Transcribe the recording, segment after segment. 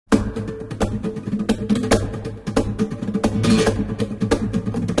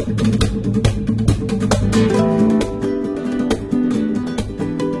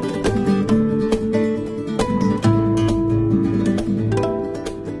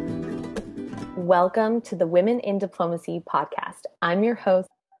welcome to the Women in Diplomacy podcast. I'm your host,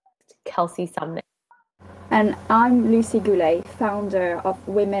 Kelsey Sumner. And I'm Lucy Goulet, founder of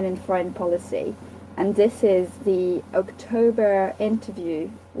Women in Foreign Policy. And this is the October interview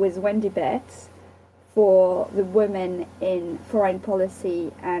with Wendy Betts for the Women in Foreign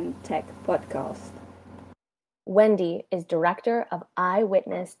Policy and Tech podcast. Wendy is director of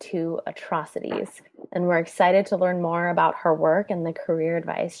eyeWitness to Atrocities, and we're excited to learn more about her work and the career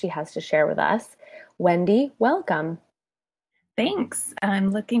advice she has to share with us. Wendy, welcome. Thanks.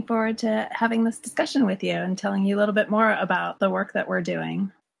 I'm looking forward to having this discussion with you and telling you a little bit more about the work that we're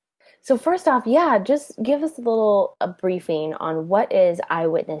doing. So first off, just give us a briefing on what is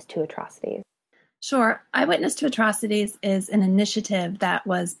eyeWitness to Atrocities. Sure. eyeWitness to Atrocities is an initiative that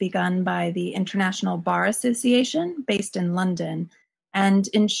was begun by the International Bar Association based in London. And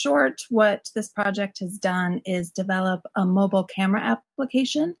in short, what this project has done is develop a mobile camera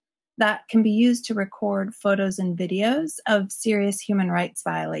application that can be used to record photos and videos of serious human rights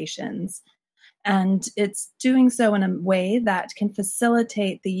violations. And it's doing so in a way that can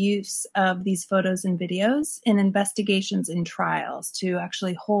facilitate the use of these photos and videos in investigations and trials to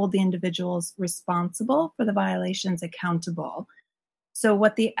actually hold the individuals responsible for the violations accountable. So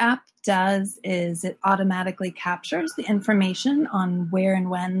what the app does is it automatically captures the information on where and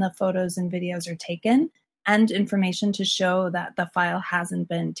when the photos and videos are taken and information to show that the file hasn't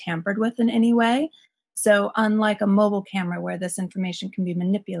been tampered with in any way. So unlike a mobile camera where this information can be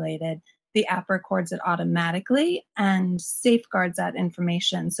manipulated, the app records it automatically and safeguards that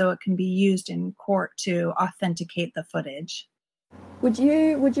information so it can be used in court to authenticate the footage. Would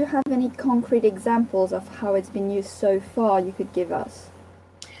you have any concrete examples of how it's been used so far you could give us?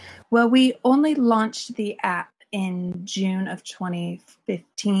 Well, we only launched the app in June of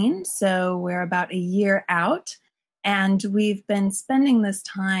 2015, so we're about a year out. And we've been spending this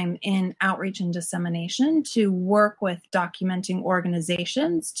time in outreach and dissemination to work with documenting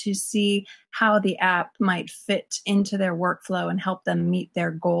organizations to see how the app might fit into their workflow and help them meet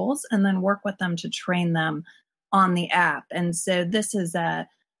their goals, and then work with them to train them on the app. And so this is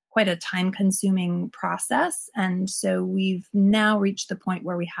quite a time-consuming process. And so we've now reached the point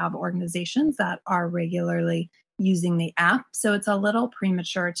where we have organizations that are regularly using the app. So it's a little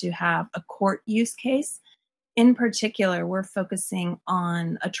premature to have a court use case. In particular, we're focusing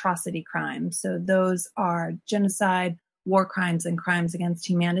on atrocity crimes. So those are genocide, war crimes, and crimes against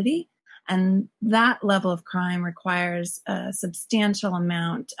humanity. And that level of crime requires a substantial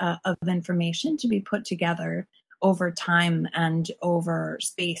amount of information to be put together over time and over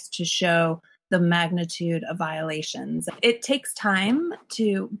space to show the magnitude of violations. It takes time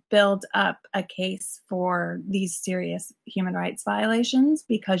to build up a case for these serious human rights violations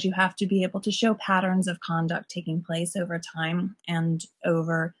because you have to be able to show patterns of conduct taking place over time and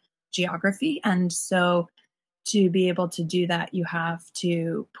over geography. And so to be able to do that, you have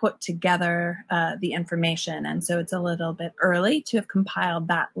to put together the information. And so it's a little bit early to have compiled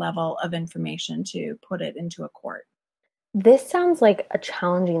that level of information to put it into a court. This sounds like a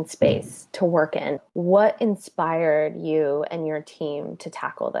challenging space to work in. What inspired you and your team to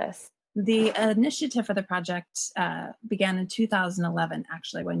tackle this? The initiative for the project began in 2011,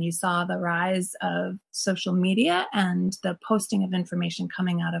 actually, when you saw the rise of social media and the posting of information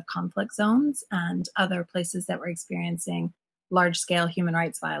coming out of conflict zones and other places that were experiencing large-scale human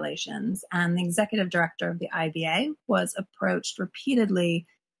rights violations. And the executive director of the IBA was approached repeatedly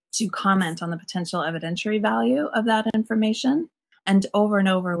to comment on the potential evidentiary value of that information, and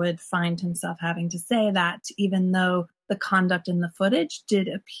over would find himself having to say that even though the conduct in the footage did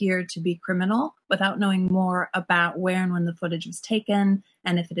appear to be criminal, without knowing more about where and when the footage was taken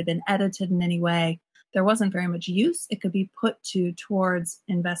and if it had been edited in any way, there wasn't very much use it could be put towards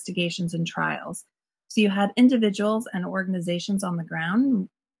investigations and trials. So you had individuals and organizations on the ground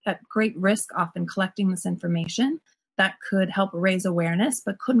at great risk often collecting this information that could help raise awareness,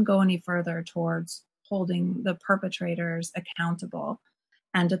 but couldn't go any further towards holding the perpetrators accountable.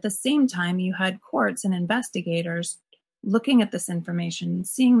 And at the same time, you had courts and investigators looking at this information,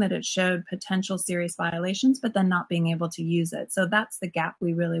 seeing that it showed potential serious violations, but then not being able to use it. So that's the gap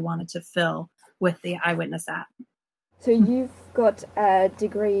we really wanted to fill with the eyeWitness app. So you've got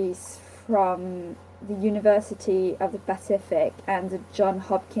degrees from the University of the Pacific and the Johns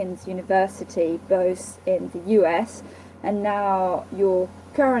Hopkins University, both in the US, and now your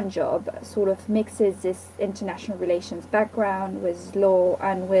current job sort of mixes this international relations background with law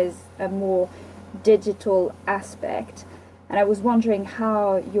and with a more digital aspect. And I was wondering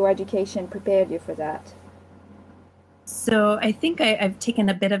how your education prepared you for that. So I think I've taken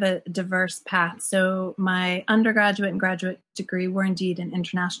a bit of a diverse path. So my undergraduate and graduate degree were indeed in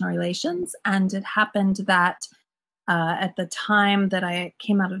international relations. And it happened that at the time that I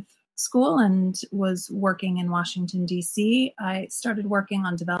came out of school and was working in Washington, D.C., I started working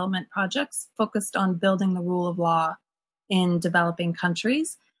on development projects focused on building the rule of law in developing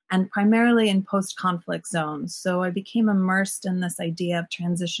countries and primarily in post-conflict zones. So I became immersed in this idea of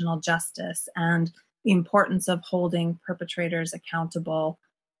transitional justice and the importance of holding perpetrators accountable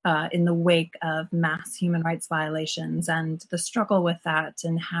in the wake of mass human rights violations and the struggle with that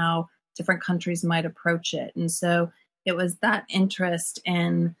and how different countries might approach it. And so it was that interest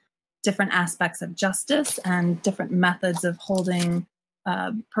in different aspects of justice and different methods of holding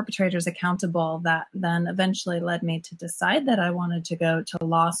perpetrators accountable that then eventually led me to decide that I wanted to go to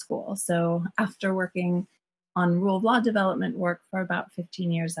law school. So after working on rule of law development work for about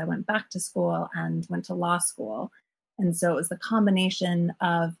 15 years, I went back to school and went to law school. And so it was the combination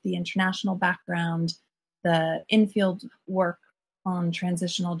of the international background, the infield work on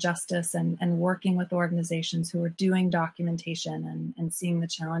transitional justice and working with organizations who were doing documentation and seeing the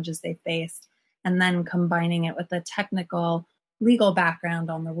challenges they faced, and then combining it with the technical legal background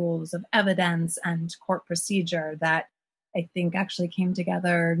on the rules of evidence and court procedure that I think actually came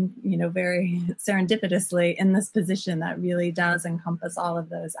together, very serendipitously in this position that really does encompass all of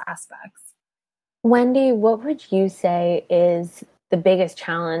those aspects. Wendy, what would you say is the biggest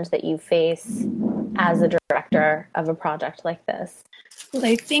challenge that you face as a director of a project like this? Well,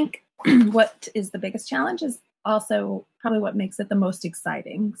 I think what is the biggest challenge is also probably what makes it the most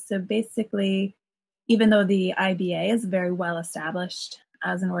exciting. So basically, even though the IBA is very well established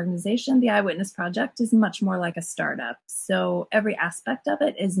as an organization, the eyeWitness Project is much more like a startup. So every aspect of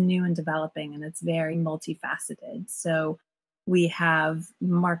it is new and developing, and it's very multifaceted. So we have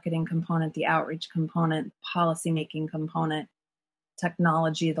marketing component, the outreach component, policymaking component,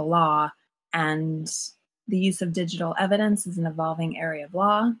 technology, the law, and the use of digital evidence is an evolving area of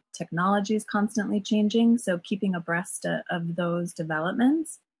law. Technology is constantly changing, so keeping abreast of those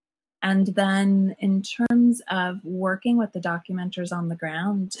developments. And then in terms of working with the documenters on the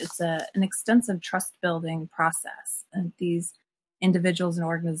ground, it's an extensive trust building process. And these individuals and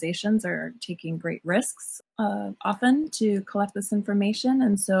organizations are taking great risks often to collect this information.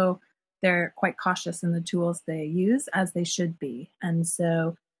 And so they're quite cautious in the tools they use, as they should be. And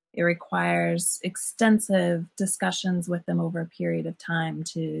so it requires extensive discussions with them over a period of time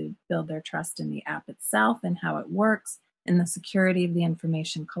to build their trust in the app itself and how it works, in the security of the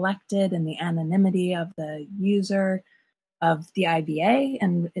information collected, and the anonymity of the user, of the IBA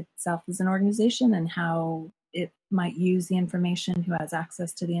and itself as an organization, and how it might use the information, who has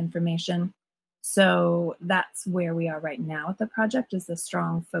access to the information. So that's where we are right now with the project, is a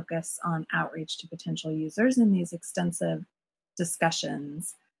strong focus on outreach to potential users in these extensive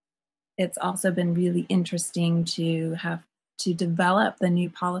discussions. It's also been really interesting to have to develop the new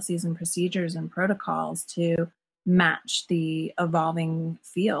policies and procedures and protocols to match the evolving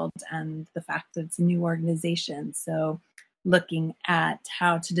field and the fact that it's a new organization. So looking at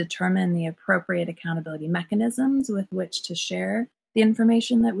how to determine the appropriate accountability mechanisms with which to share the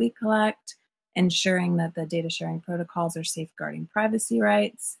information that we collect, ensuring that the data sharing protocols are safeguarding privacy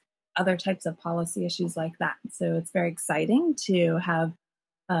rights, other types of policy issues like that. So it's very exciting to have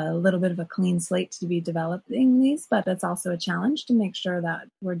a little bit of a clean slate to be developing these, but it's also a challenge to make sure that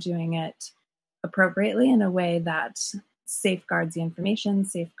we're doing it appropriately in a way that safeguards the information,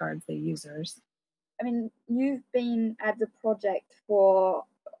 safeguards the users. I mean, you've been at the project for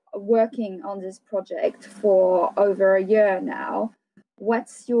working on this project for over a year now.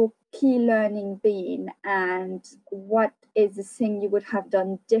 What's your key learning been, and what is the thing you would have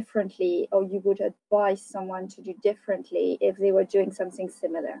done differently, or you would advise someone to do differently if they were doing something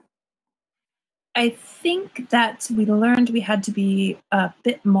similar? I think that we learned we had to be a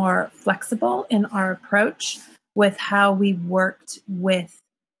bit more flexible in our approach with how we worked with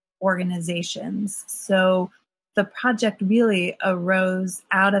organizations. So the project really arose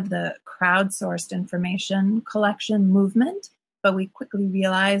out of the crowdsourced information collection movement, but we quickly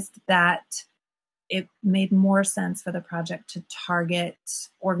realized that it made more sense for the project to target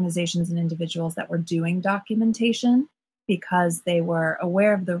organizations and individuals that were doing documentation, because they were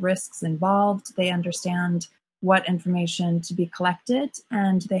aware of the risks involved. They understand what information to be collected,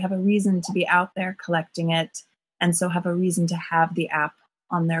 and they have a reason to be out there collecting it, and so have a reason to have the app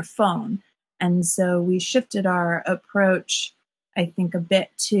on their phone. And so we shifted our approach, I think, a bit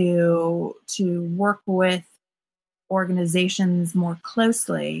to work with organizations more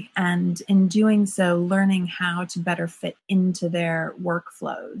closely, and in doing so, learning how to better fit into their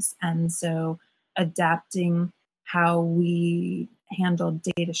workflows. And so adapting how we handled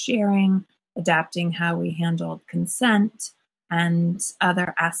data sharing, adapting how we handled consent, and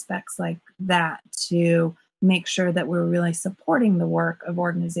other aspects like that to make sure that we're really supporting the work of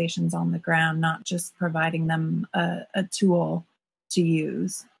organizations on the ground, not just providing them a tool to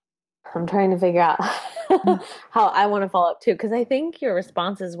use. I'm trying to figure out how I want to follow up too, because I think your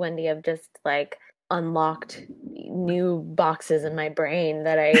responses, Wendy, have just like unlocked new boxes in my brain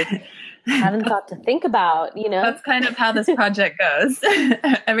that I haven't thought to think about, you know? That's kind of how this project goes.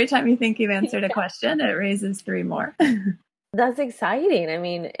 Every time you think you've answered a question, it raises three more. That's exciting. I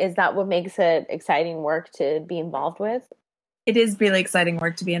mean, is that what makes it exciting work to be involved with? It is really exciting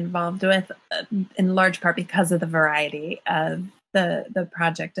work to be involved with, in large part because of the variety of the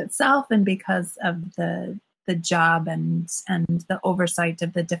project itself, and because of the job and the oversight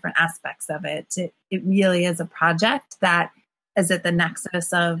of the different aspects of it. It really is a project that is at the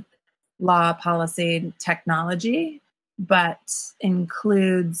nexus of law, policy, and technology, but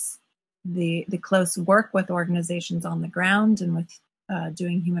includes the close work with organizations on the ground and with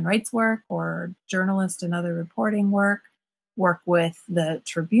doing human rights work or journalist and other reporting work with the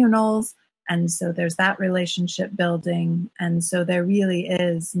tribunals. And so there's that relationship building. And so there really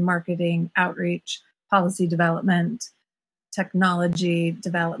is marketing, outreach, policy development, technology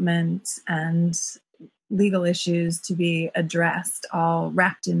development, and legal issues to be addressed all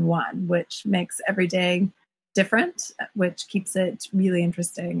wrapped in one, which makes every day different, which keeps it really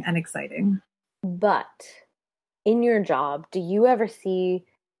interesting and exciting. But in your job, do you ever see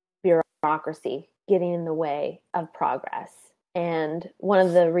bureaucracy getting in the way of progress? And one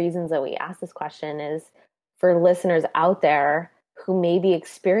of the reasons that we ask this question is for listeners out there who may be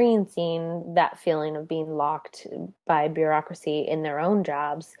experiencing that feeling of being locked by bureaucracy in their own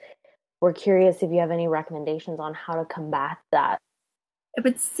jobs. We're curious if you have any recommendations on how to combat that. I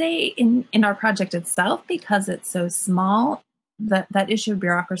would say in our project itself, because it's so small, that issue of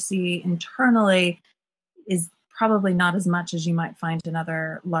bureaucracy internally is probably not as much as you might find in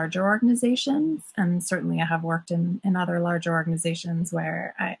other larger organizations. And certainly I have worked in other larger organizations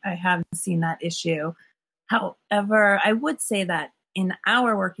where I have seen that issue. However, I would say that in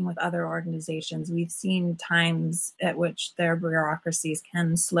our working with other organizations, we've seen times at which their bureaucracies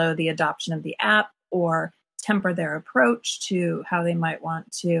can slow the adoption of the app or temper their approach to how they might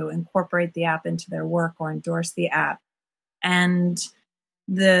want to incorporate the app into their work or endorse the app. And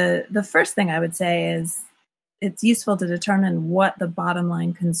the first thing I would say is it's useful to determine what the bottom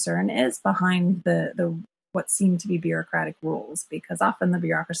line concern is behind the what seem to be bureaucratic rules, because often the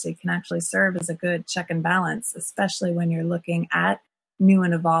bureaucracy can actually serve as a good check and balance, especially when you're looking at new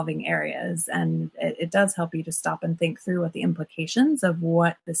and evolving areas. And it does help you to stop and think through what the implications of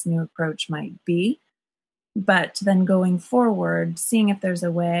what this new approach might be. But then going forward, seeing if there's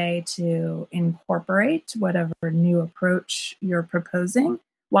a way to incorporate whatever new approach you're proposing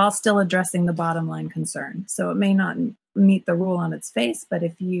while still addressing the bottom line concern. So it may not meet the rule on its face, but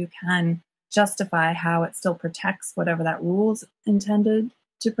if you can justify how it still protects whatever that rule's intended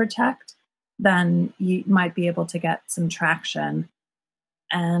to protect, then you might be able to get some traction.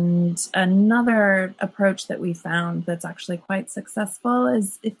 And another approach that we found that's actually quite successful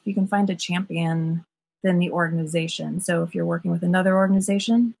is if you can find a champion within the organization. So if you're working with another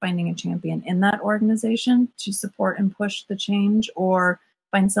organization, finding a champion in that organization to support and push the change, or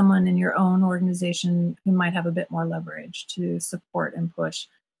find someone in your own organization who might have a bit more leverage to support and push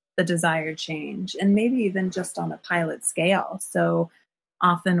the desired change, and maybe even just on a pilot scale. So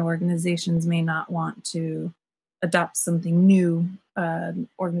often organizations may not want to adopt something new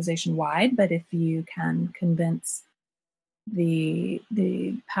organization-wide, but if you can convince the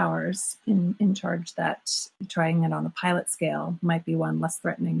powers in charge that trying it on a pilot scale might be one less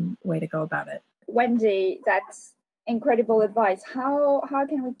threatening way to go about it. Wendy, that's incredible advice. How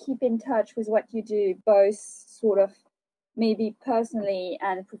can we keep in touch with what you do, both sort of maybe personally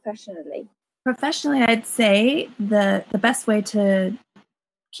and professionally? Professionally, I'd say the best way to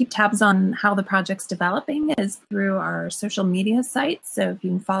keep tabs on how the project's developing is through our social media sites. So if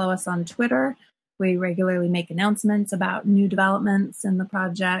you can follow us on Twitter, we regularly make announcements about new developments in the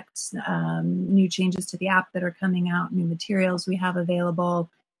project, new changes to the app that are coming out, new materials we have available.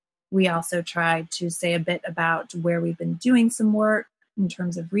 We also try to say a bit about where we've been doing some work in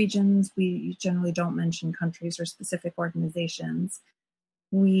terms of regions. We generally don't mention countries or specific organizations.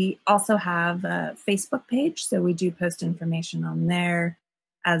 We also have a Facebook page, so we do post information on there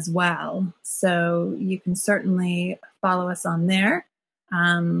as well. So you can certainly follow us on there.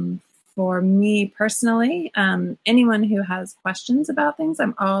 For me personally, anyone who has questions about things,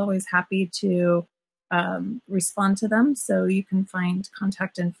 I'm always happy to respond to them. So you can find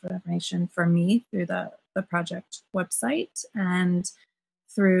contact information for me through the project website and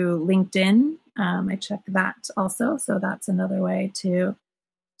through LinkedIn. I check that also. So that's another way to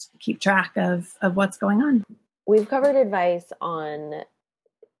keep track of what's going on. We've covered advice on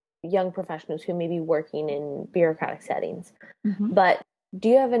young professionals who may be working in bureaucratic settings, but do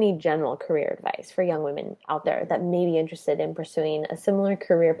you have any general career advice for young women out there that may be interested in pursuing a similar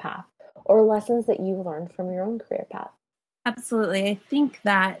career path, or lessons that you learned from your own career path? Absolutely. I think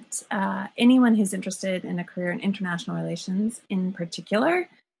that anyone who's interested in a career in international relations in particular,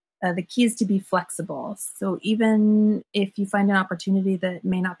 the key is to be flexible. So even if you find an opportunity that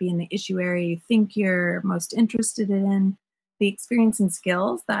may not be in the issue area you think you're most interested in, the experience and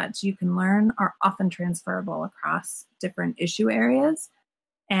skills that you can learn are often transferable across different issue areas.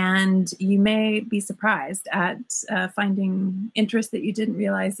 And you may be surprised at finding interest that you didn't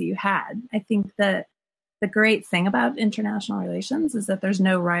realize that you had. I think that the great thing about international relations is that there's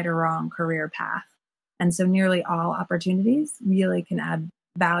no right or wrong career path. And so nearly all opportunities really can add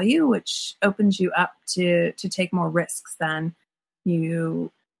value, which opens you up to take more risks than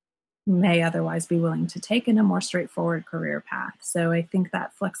you may otherwise be willing to take in a more straightforward career path. So I think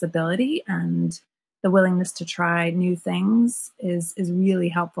that flexibility and the willingness to try new things is really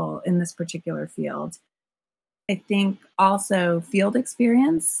helpful in this particular field. I think also field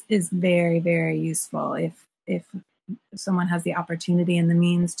experience is very, very useful. If someone has the opportunity and the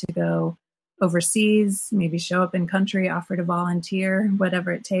means to go overseas, maybe show up in country, offer to volunteer,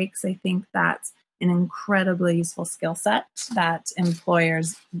 whatever it takes, I think that's an incredibly useful skill set that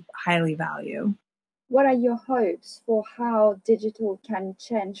employers highly value. What are your hopes for how digital can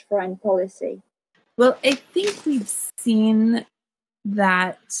change foreign policy? Well, I think we've seen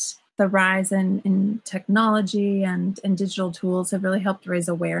that the rise in technology and digital tools have really helped raise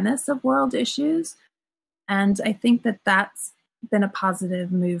awareness of world issues. And I think that that's been a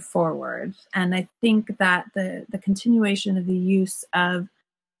positive move forward. And I think that the continuation of the use of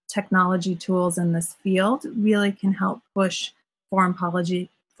technology tools in this field really can help push foreign policy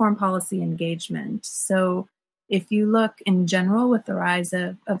engagement. So if you look in general with the rise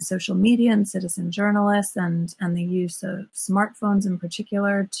of social media and citizen journalists and the use of smartphones in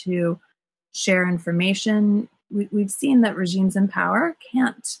particular to share information, we've seen that regimes in power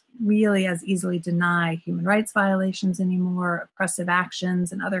can't really as easily deny human rights violations anymore, oppressive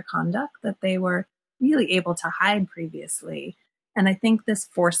actions, and other conduct that they were really able to hide previously. And I think this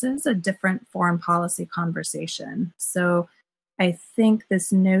forces a different foreign policy conversation. So I think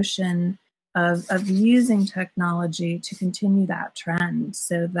this notion of using technology to continue that trend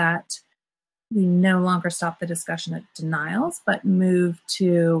so that we no longer stop the discussion at denials, but move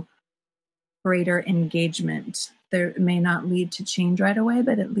to greater engagement. There may not lead to change right away,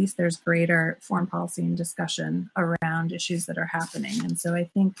 but at least there's greater foreign policy and discussion around issues that are happening. And so I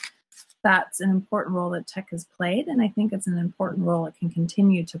think that's an important role that tech has played, and I think it's an important role it can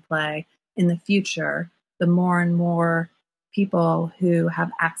continue to play in the future. The more and more people who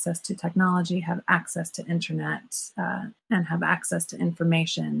have access to technology, have access to internet, and have access to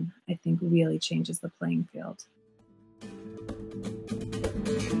information, I think really changes the playing field.